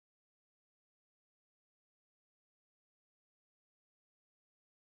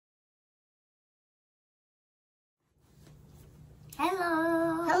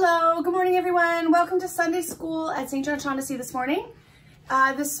Hello. Hello. Good morning, everyone. Welcome to Sunday School at St. John Shaughnessy this morning.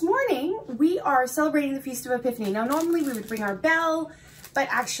 This morning, we are celebrating the Feast of Epiphany. Now, normally we would ring our bell, but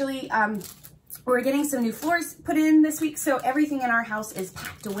actually we're getting some new floors put in this week, so everything in our house is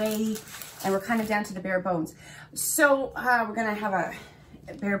packed away, and we're kind of down to the bare bones. So we're going to have a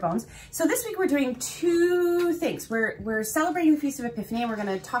bare bones. So this week we're doing two things. We're celebrating the Feast of Epiphany, and we're going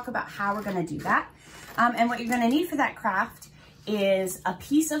to talk about how we're going to do that. And what you're going to need for that craft is a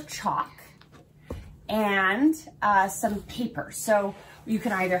piece of chalk and some paper. So you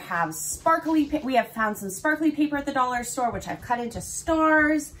can either have sparkly, we have found some sparkly paper at the dollar store, which I've cut into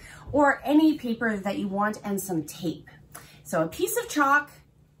stars, or any paper that you want, and some tape. So a piece of chalk,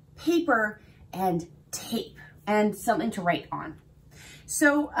 paper, and tape, and something to write on.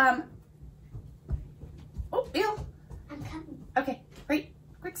 So, oh, Bill. I'm coming. Okay, great,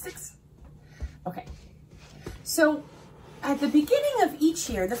 quick sticks. Okay, so at the beginning of each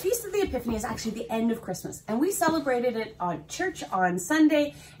year, the Feast of the Epiphany is actually the end of Christmas, and we celebrated it on church on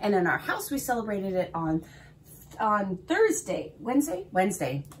Sunday, and in our house we celebrated it on Thursday, Wednesday,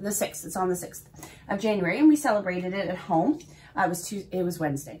 the 6th. It's on the 6th of January, and we celebrated it at home. It was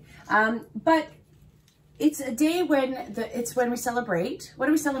Wednesday, but it's a day when it's when we celebrate. What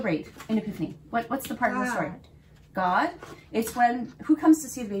do we celebrate in Epiphany? What's the part of the story? God. It's when who comes to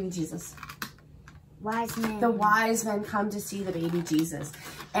see the baby Jesus? Wise men. The wise men come to see the baby Jesus,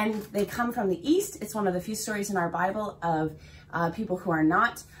 and they come from the east. It's one of the few stories in our Bible of people who are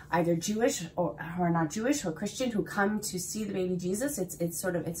not either Jewish or who are not Jewish or Christian who come to see the baby Jesus. It's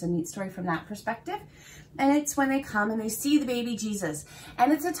a neat story from that perspective, and it's when they come and they see the baby Jesus,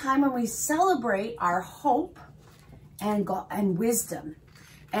 and it's a time when we celebrate our hope and God and wisdom.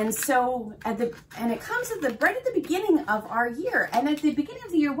 And so it comes right at the beginning of our year. And at the beginning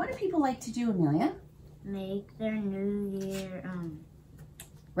of the year, what do people like to do, Amelia? Make their New Year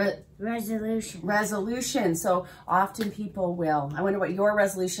resolution. Resolution. So often people will, I wonder what your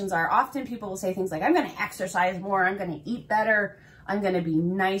resolutions are. Often people will say things like, I'm going to exercise more. I'm going to eat better. I'm going to be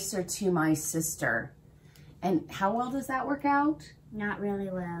nicer to my sister. And how well does that work out? Not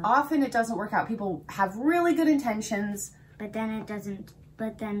really well. Often it doesn't work out. People have really good intentions. But then it doesn't.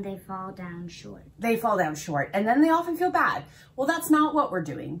 But then they fall down short. They fall down short, and then they often feel bad. Well, that's not what we're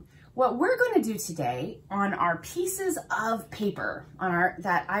doing. What we're going to do today on our pieces of paper,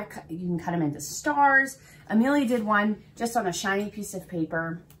 you can cut them into stars. Amelia did one just on a shiny piece of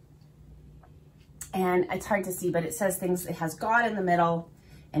paper, and it's hard to see, but it says things. It has God in the middle,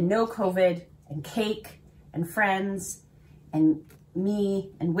 and no COVID, and cake, and friends, and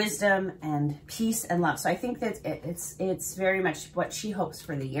me, and wisdom, and peace, and love. So I think that it's very much what she hopes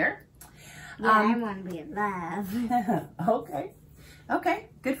for the year. Yeah, I want to be in love. Okay,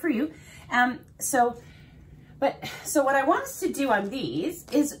 good for you. So what I want us to do on these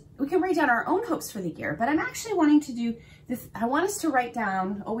is we can write down our own hopes for the year, but I'm actually wanting to do this. I want us to write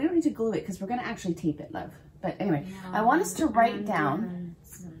down, we don't need to glue it because we're going to actually tape it, love. But anyway, no, I want us to write down.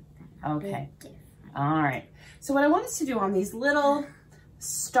 Okay. All right. So what I want us to do on these little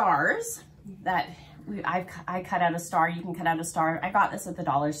stars that I cut out a star, you can cut out a star. I got this at the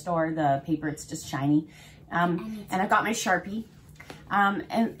dollar store, the paper, it's just shiny. And I've got my Sharpie.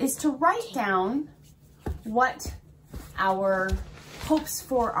 And is to write down what our hopes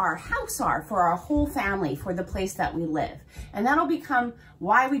for our house are, for our whole family, for the place that we live. And that'll become,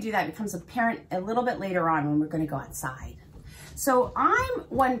 why we do that becomes apparent a little bit later on when we're going to go outside. So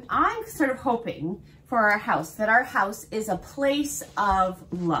I'm sort of hoping for our house, that our house is a place of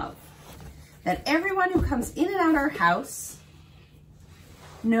love. That everyone who comes in and out of our house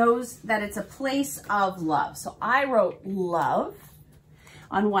knows that it's a place of love. So I wrote love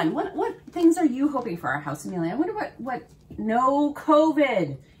on one. What things are you hoping for our house, Amelia? I wonder what no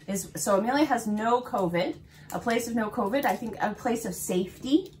COVID is. So Amelia has no COVID, a place of no COVID. I think a place of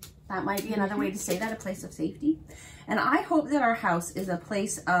safety. That might be another way to say that, a place of safety. And I hope that our house is a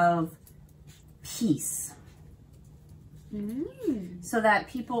place of peace. So that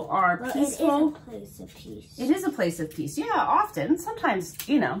people are peaceful. It is a place of peace. It is a place of peace. Yeah, often. Sometimes,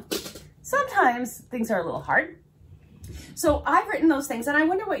 sometimes things are a little hard. So I've written those things, and I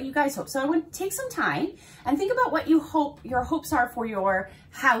wonder what you guys hope. So I want to take some time and think about what you hope your hopes are for your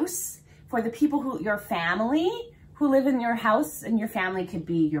house, for the people your family who live in your house, and your family could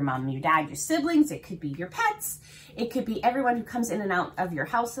be your mom, your dad, your siblings. It could be your pets. It could be everyone who comes in and out of your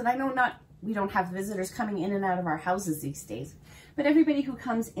house. And I know we don't have visitors coming in and out of our houses these days, but everybody who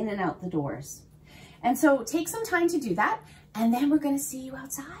comes in and out the doors. And so take some time to do that, and then we're going to see you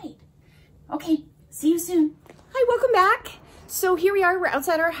outside. Okay, see you soon. Hi, welcome back. So here we are, we're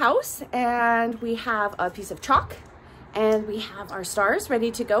outside our house, and we have a piece of chalk and we have our stars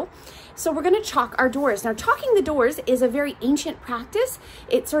ready to go. So we're going to chalk our doors. Now, chalking the doors is a very ancient practice.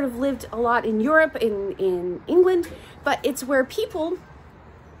 It sort of lived a lot in Europe, in England, but it's where people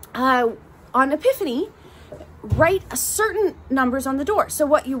on Epiphany write a certain numbers on the door. So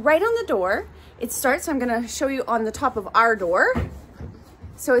what you write on the door, it starts, I'm going to show you on the top of our door.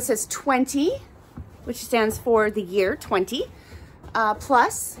 So it says 20, which stands for the year 20,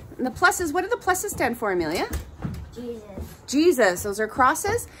 plus. And the pluses, what do the pluses stand for, Amelia? Jesus. Jesus, those are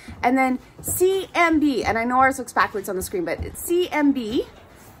crosses. And then CMB, and I know ours looks backwards on the screen, but it's CMB.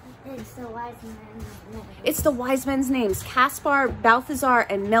 It's the wise men's names. It's the wise men's names, Caspar, Balthazar,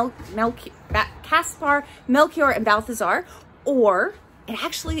 and Caspar, Melchior, and Balthazar. Or, it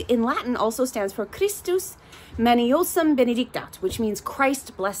actually in Latin also stands for Christus Maniosum Benedictat, which means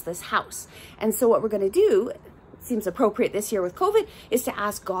Christ bless this house. And so what we're going to do, seems appropriate this year with COVID, is to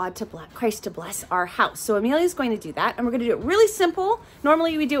ask God to bless, Christ to bless our house. So Amelia's going to do that, and we're going to do it really simple.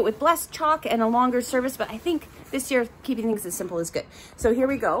 Normally we do it with blessed chalk and a longer service, but I think this year keeping things as simple is good. So here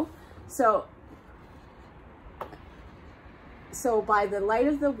we go. So by the light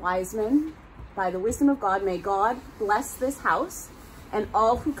of the wise men, by the wisdom of God, may God bless this house and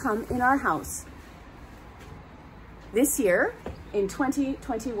all who come in our house this year in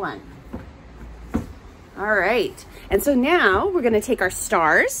 2021. All right, and so now we're going to take our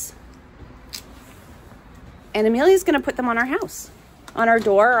stars, and Amelia's going to put them on our house, on our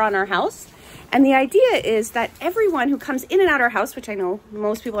door or on our house. And the idea is that everyone who comes in and out of our house, which I know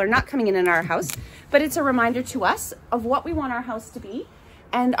most people are not coming in and out of our house, but it's a reminder to us of what we want our house to be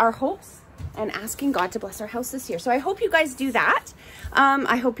and our hopes, and asking God to bless our house this year. So I hope you guys do that.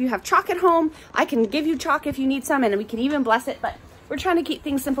 I hope you have chalk at home. I can give you chalk if you need some, and we can even bless it, but we're trying to keep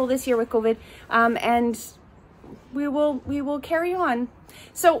things simple this year with COVID, and we will carry on.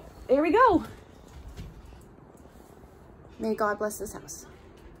 So there we go. May God bless this house.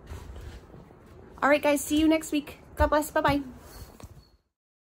 All right, guys, see you next week. God bless. Bye-bye.